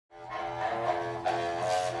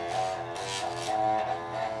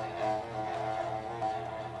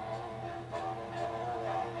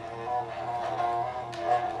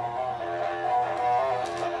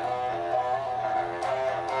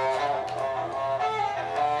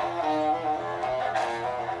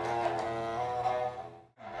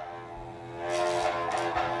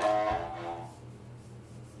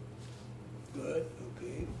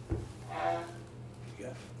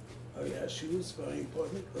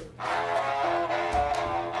A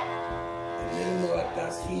little more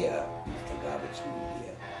dust here, Mr. Garbageman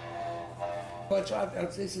here. Watch out,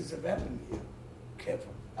 else this is a weapon here.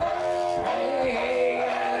 Careful. Hey, hey,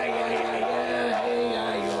 yeah, yeah, yeah, yeah, hey,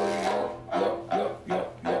 yeah, yo, yo, yo, yo,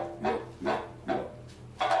 yo, yo, yo, yo.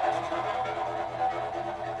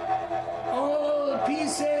 All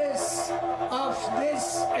pieces of this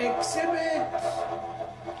exhibit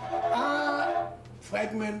are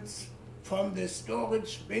fragments from the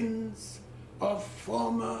storage bins of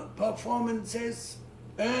former performances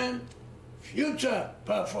and future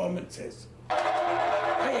performances.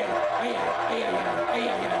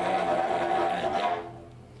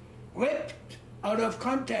 Ripped out of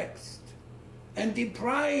context and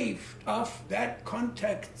deprived of that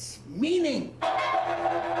context's meaning.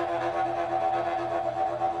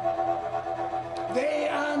 They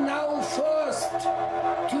are now forced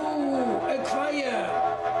to acquire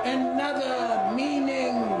another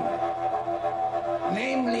meaning,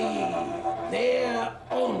 namely their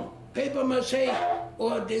own papier-mâché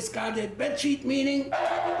or discarded bedsheet meaning.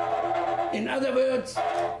 In other words,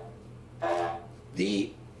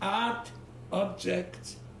 the art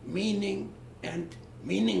object's meaning and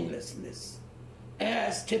meaninglessness,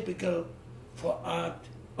 as typical for art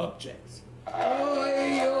objects. Oh,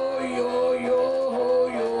 yo, yo, yo, yo,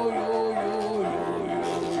 yo, yo, yo,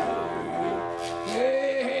 yo.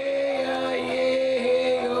 Hey, hey, yeah,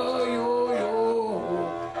 yeah, yo, yo, yo,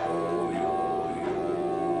 yo, yo, yo.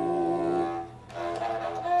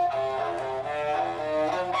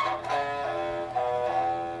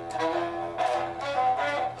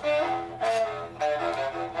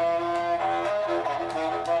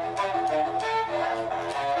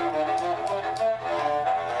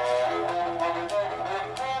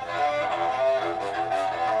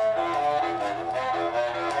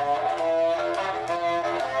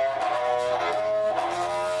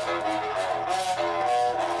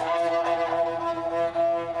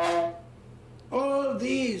 All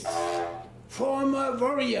these former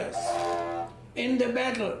warriors in the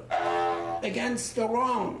battle against the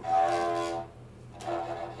wrong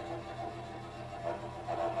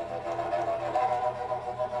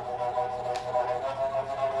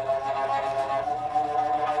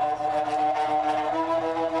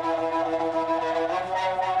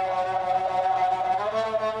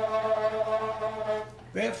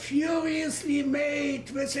were furiously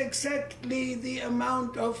made with exactly the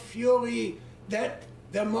amount of fury that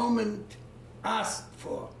the moment asked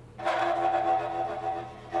for,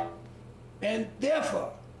 and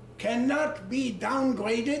therefore cannot be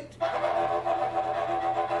downgraded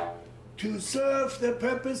to serve the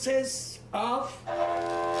purposes of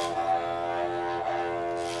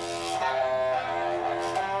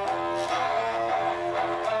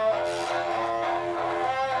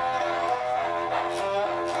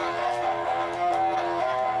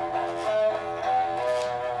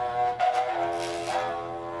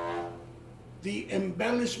the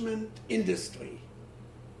embellishment industry,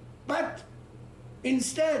 but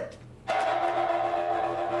instead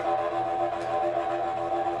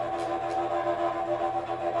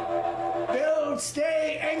will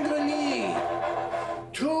stay angrily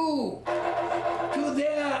true to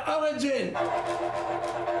their origin,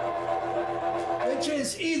 which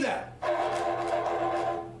is either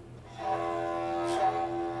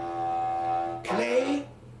clay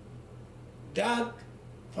dug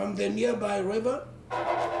from the nearby river,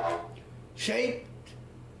 shaped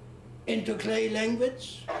into clay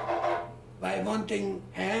language by wanting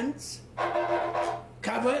hands,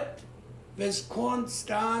 covered with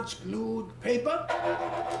cornstarch glued paper,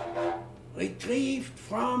 retrieved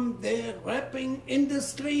from the wrapping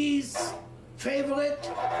industry's favorite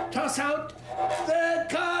toss-out, the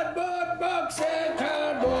cardboard box, the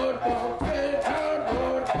cardboard box, the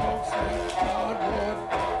cardboard box, the cardboard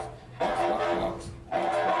box, box,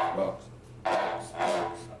 box, box, box, box.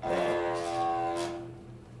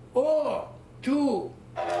 Or two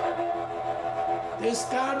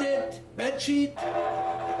discarded bedsheet,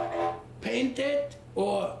 painted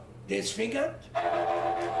or disfigured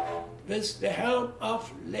with the help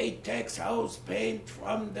of latex house paint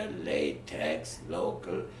from the latex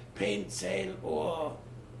local paint sale or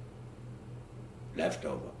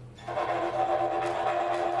leftover.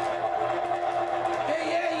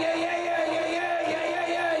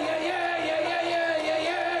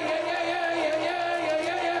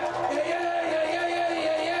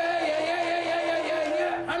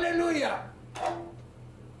 Hallelujah.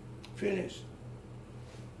 Finish.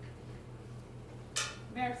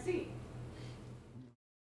 Merci.